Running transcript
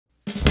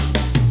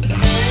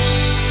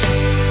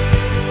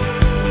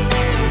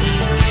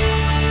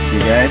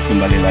guys,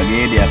 kembali lagi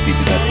di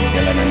aktivitas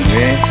perjalanan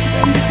gue.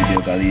 Dan di video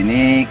kali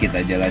ini kita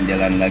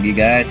jalan-jalan lagi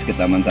guys ke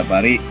Taman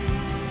Safari.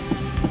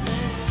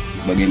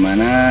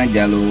 Bagaimana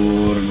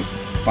jalur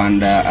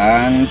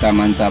Pandaan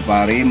Taman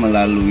Safari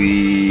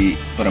melalui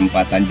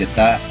perempatan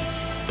Jetak.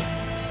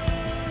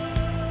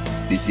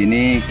 Di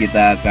sini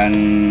kita akan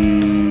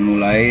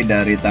mulai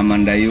dari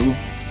Taman Dayu,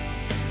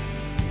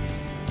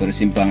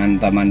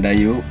 persimpangan Taman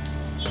Dayu,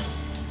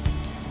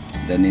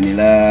 dan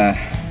inilah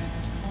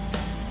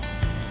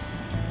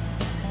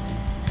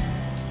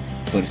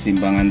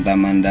persimpangan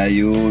Taman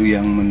Dayu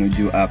yang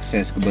menuju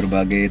akses ke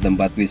berbagai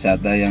tempat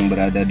wisata yang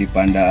berada di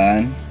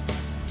Pandaan,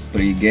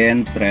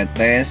 Prigen,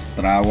 Tretes,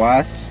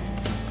 Trawas,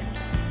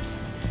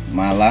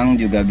 Malang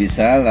juga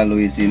bisa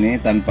lalui sini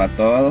tanpa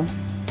tol.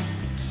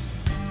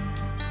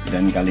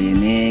 Dan kali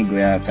ini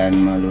gue akan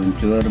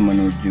meluncur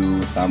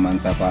menuju Taman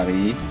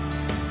Safari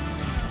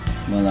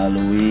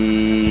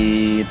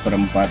melalui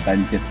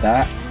perempatan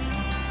Jetak.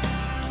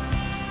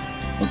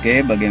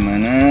 Oke,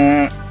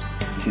 bagaimana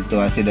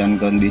situasi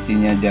dan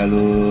kondisinya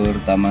jalur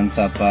Taman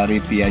Safari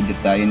via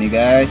Jetak ini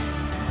guys?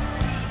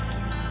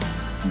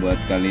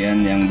 Buat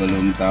kalian yang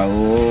belum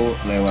tahu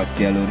lewat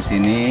jalur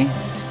sini,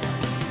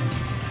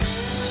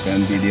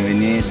 dan video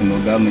ini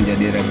semoga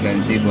menjadi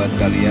referensi buat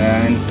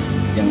kalian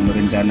yang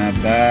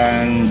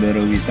merencanakan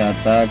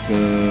berwisata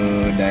ke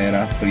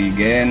daerah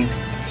Prigen.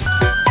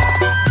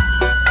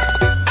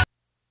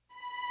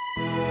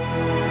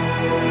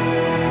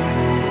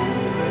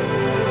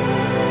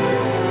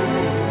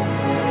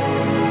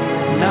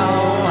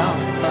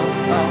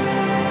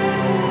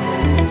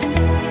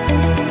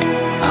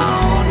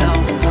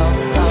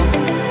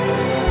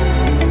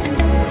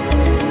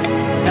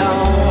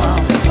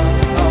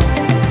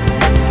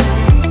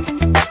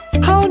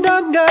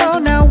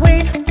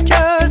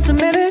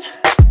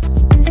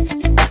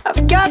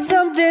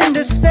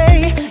 To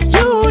say,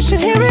 you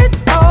should hear it.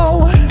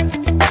 Oh,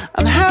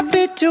 I'm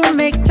happy to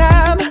make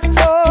time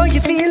for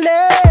your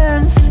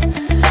feelings,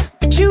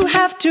 but you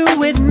have to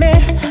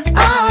admit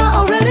I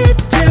already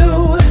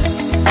do.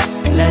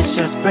 Let's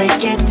just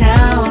break it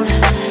down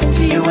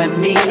to you and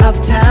me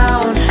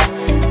uptown,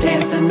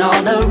 dancing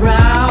all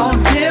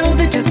around till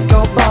the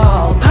disco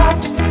ball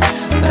pops.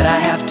 But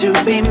I have to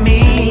be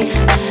me,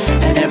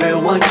 and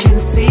everyone can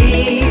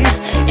see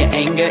your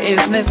anger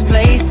is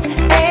misplaced,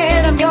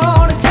 and I'm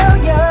gonna tell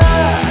you,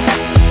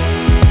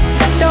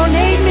 don't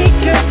hate me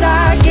cause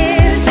I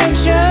get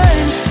attention.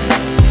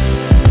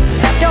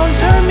 Don't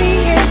turn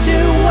me into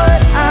what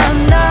I'm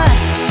not.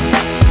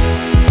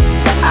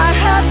 I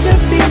have to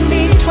be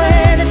me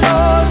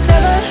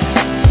 24/7,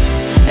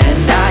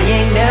 and I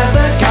ain't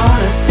never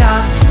gonna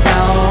stop.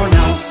 No,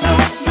 no, no,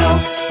 no.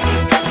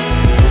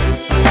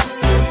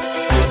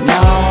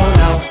 No,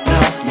 no, no,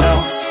 no.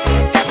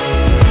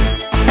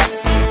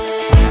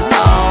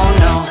 Oh,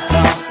 no,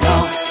 no, no.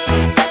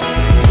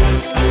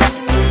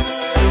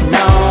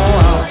 No,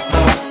 oh,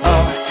 oh,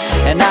 oh.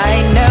 And I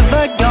ain't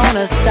never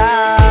gonna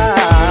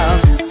stop.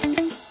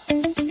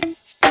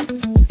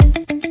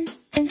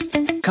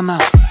 Come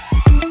on.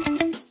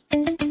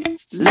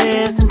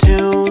 Listen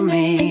to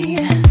me.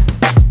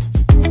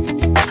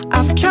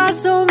 I've tried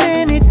so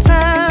many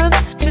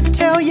times to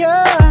tell you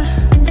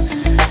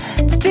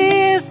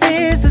this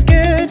is as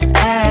good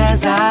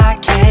as I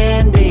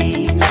can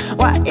be.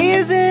 Why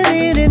isn't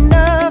it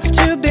enough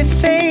to be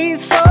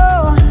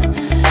faithful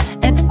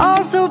and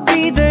also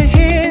be the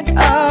hit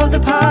of the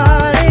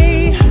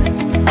party?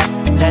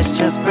 Let's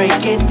just break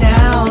it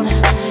down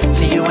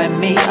to you and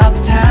me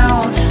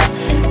uptown,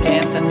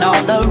 dancing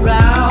all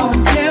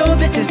around till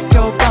the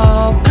disco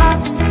ball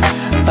pops.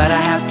 But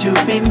I have to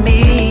be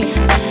me,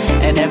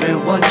 and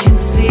everyone can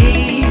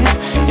see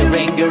your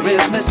anger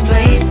is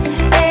misplaced,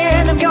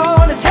 and I'm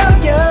gonna tell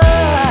you,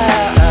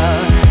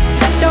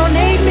 don't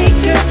hate me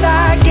cause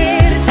I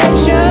get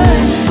attention.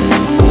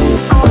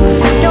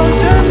 Don't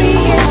turn me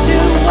into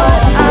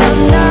what I'm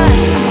not.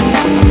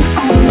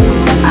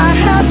 I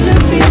have to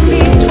be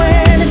me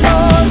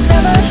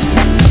 24/7,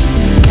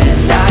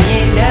 and I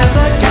ain't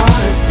never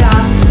gonna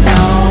stop.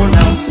 No,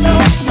 no, no,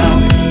 no.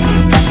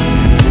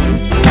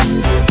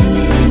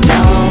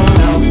 No,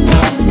 no, no,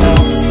 no.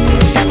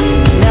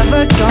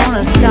 Never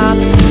gonna stop.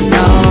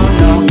 No,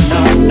 no,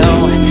 no, no.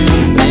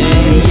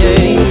 Yeah.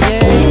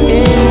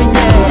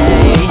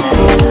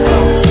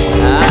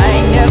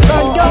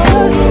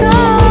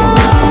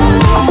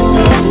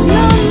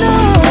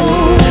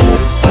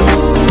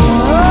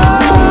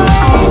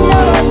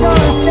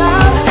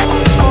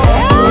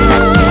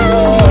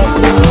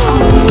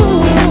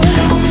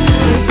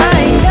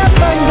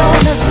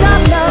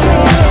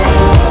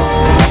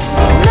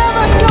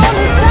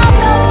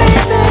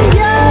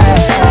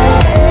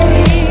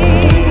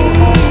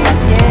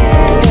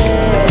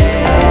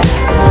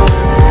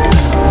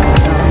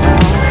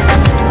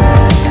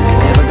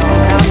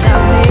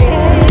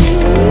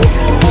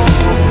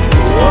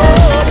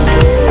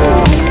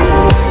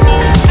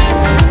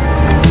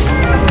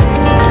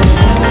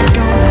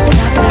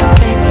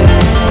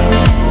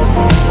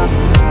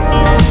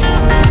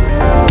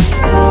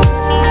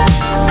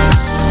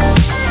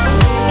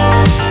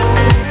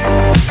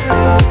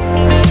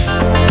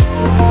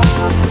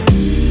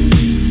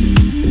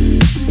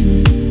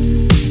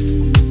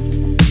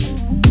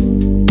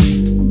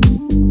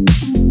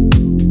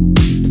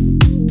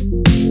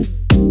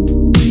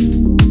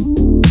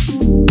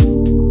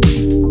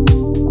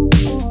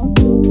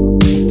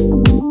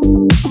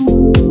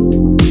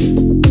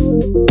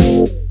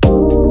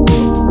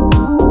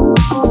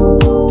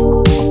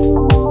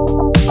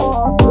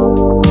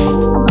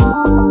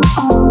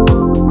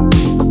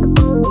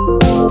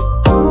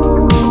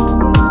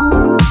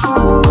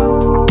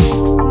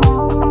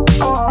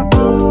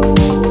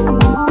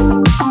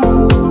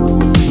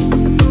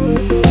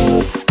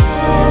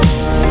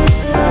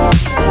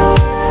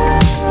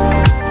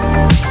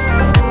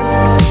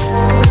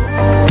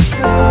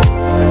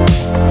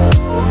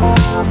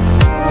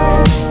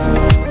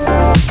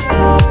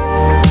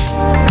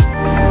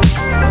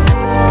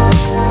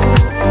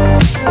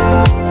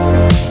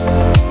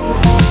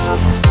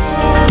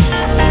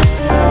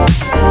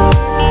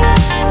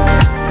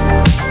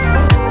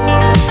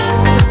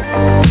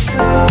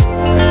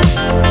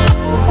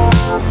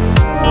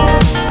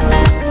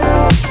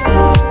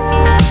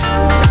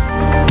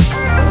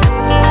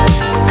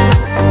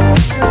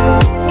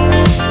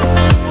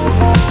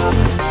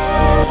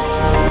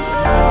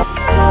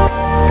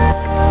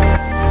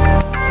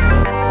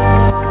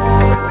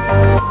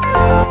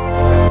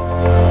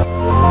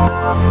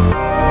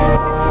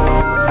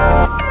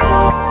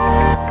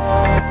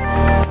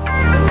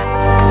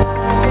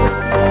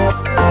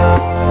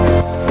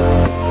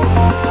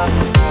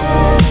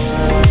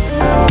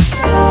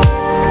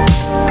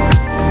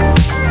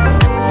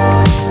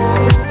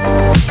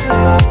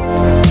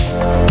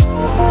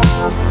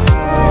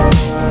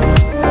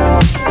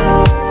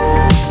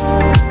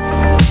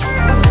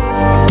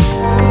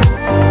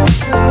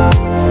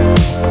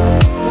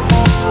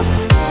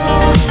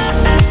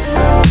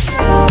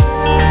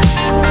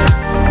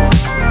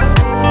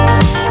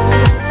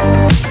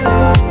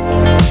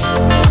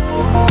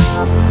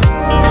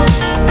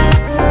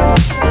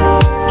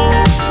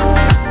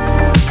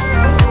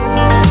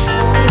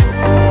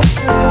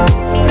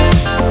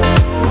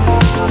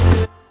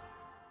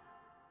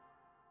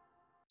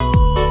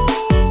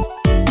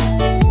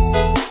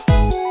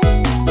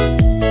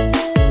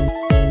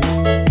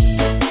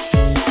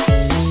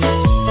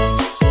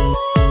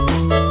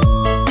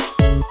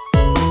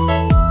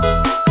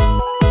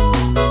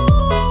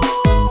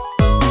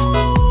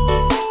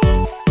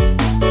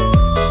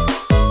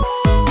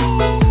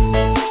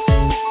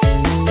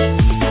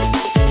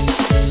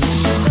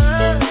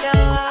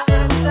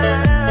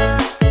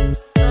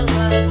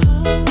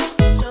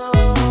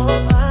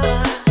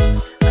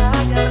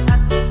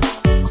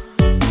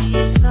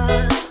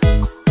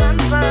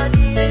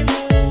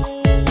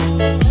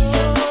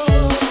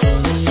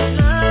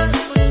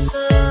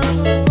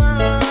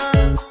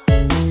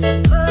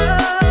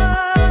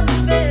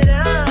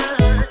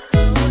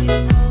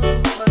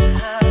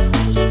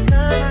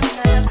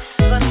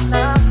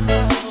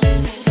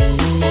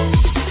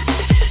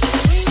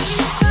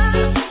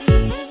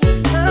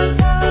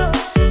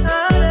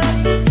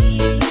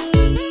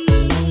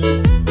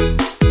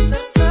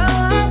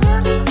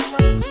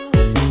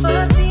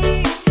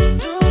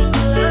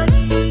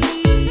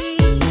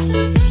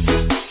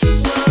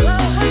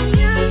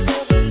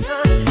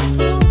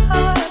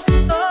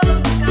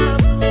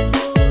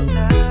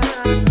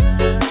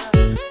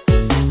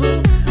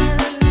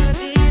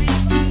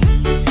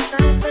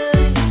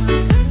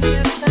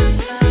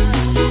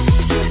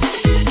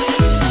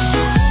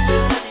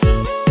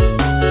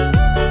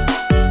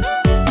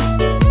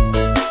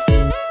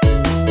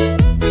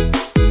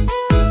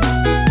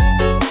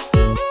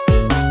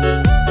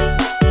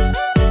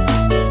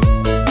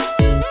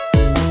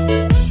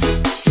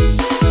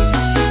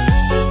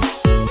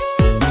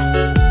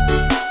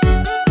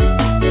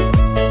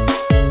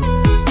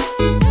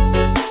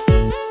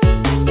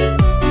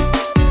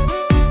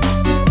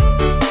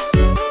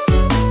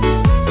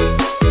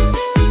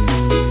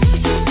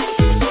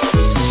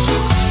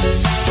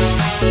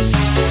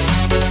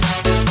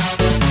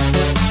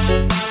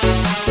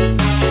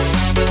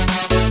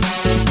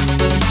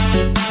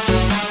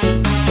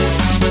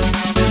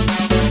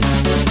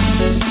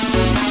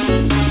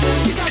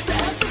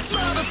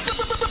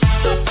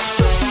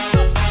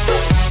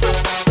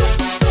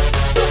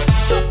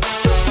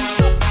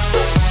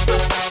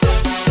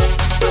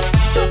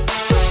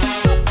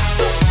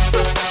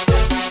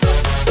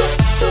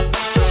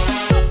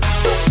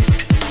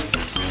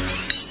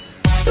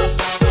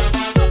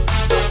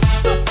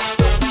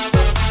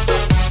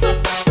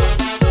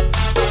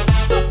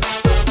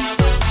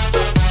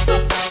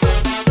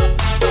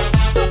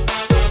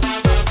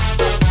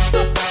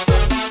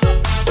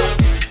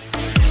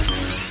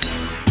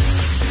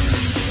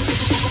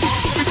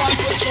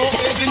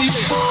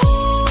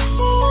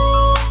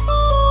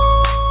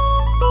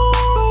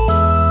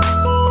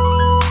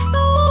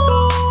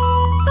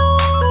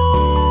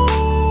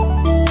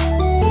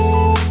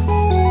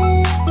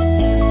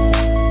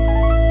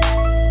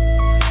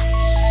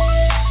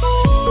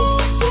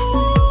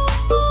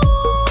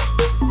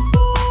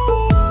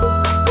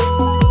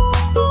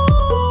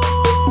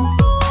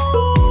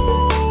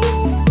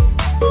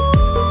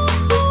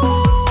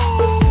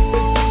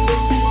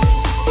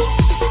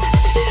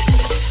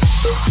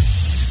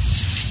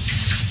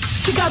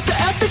 she got the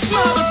epic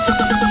flow.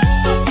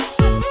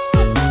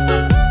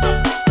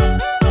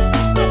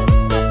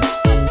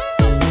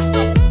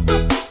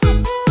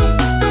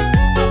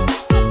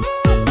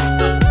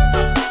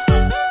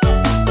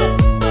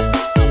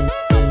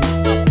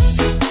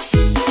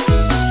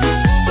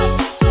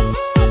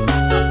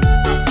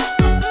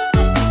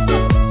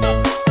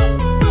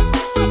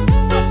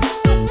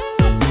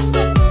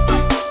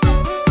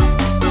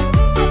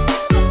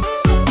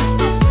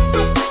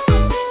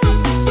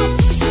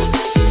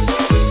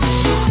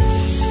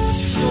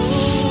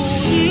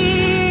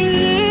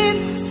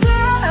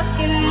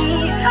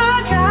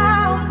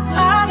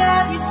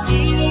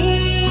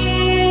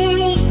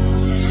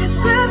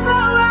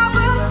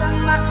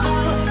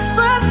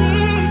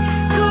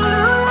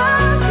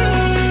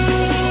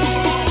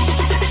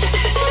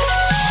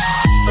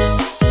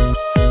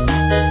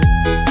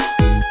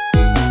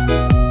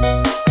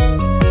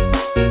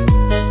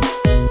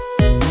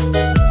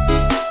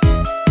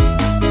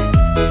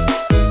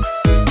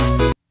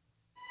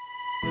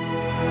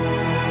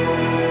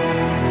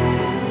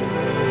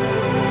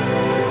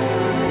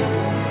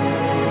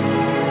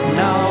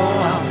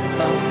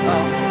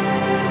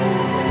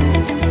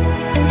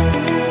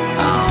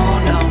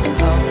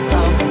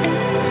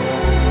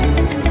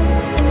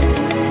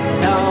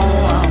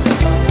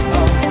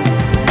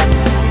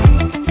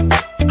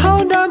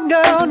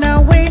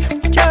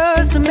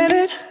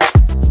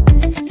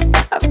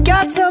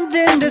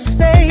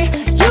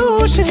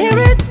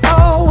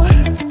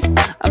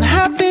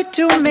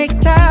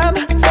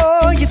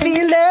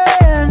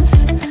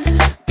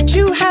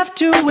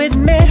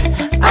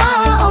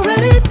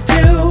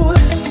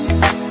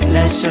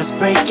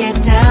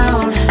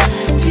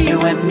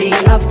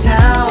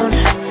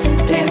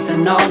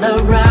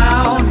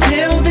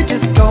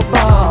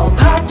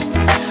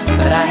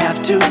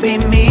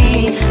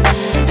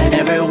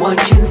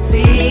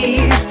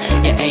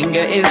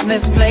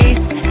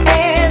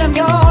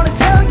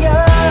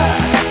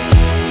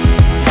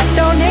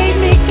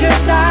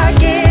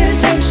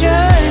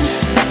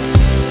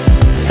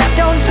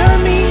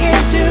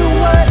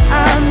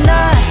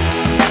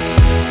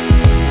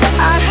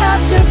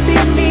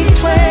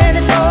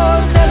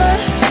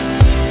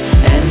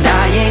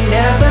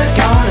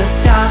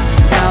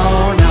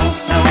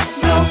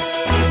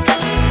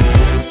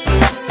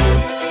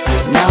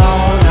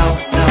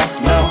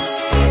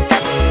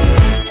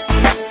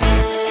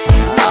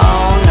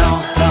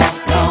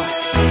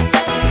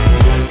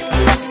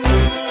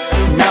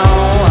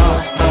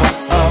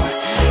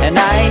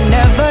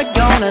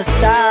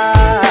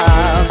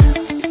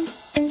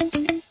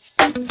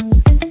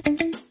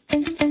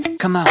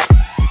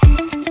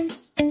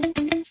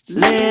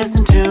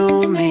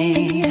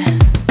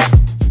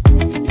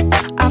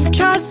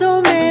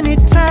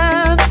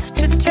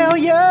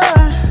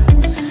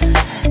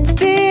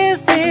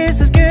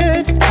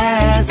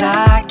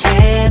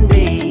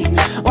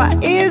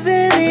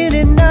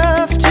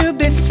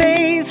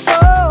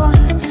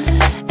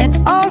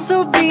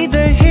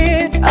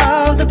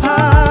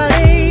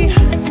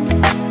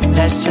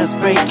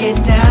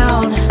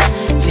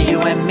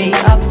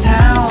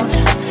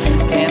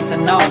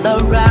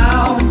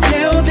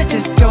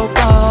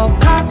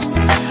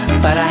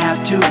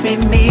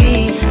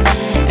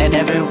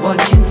 Everyone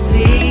can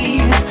see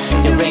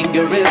your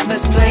anger is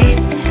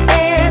misplaced.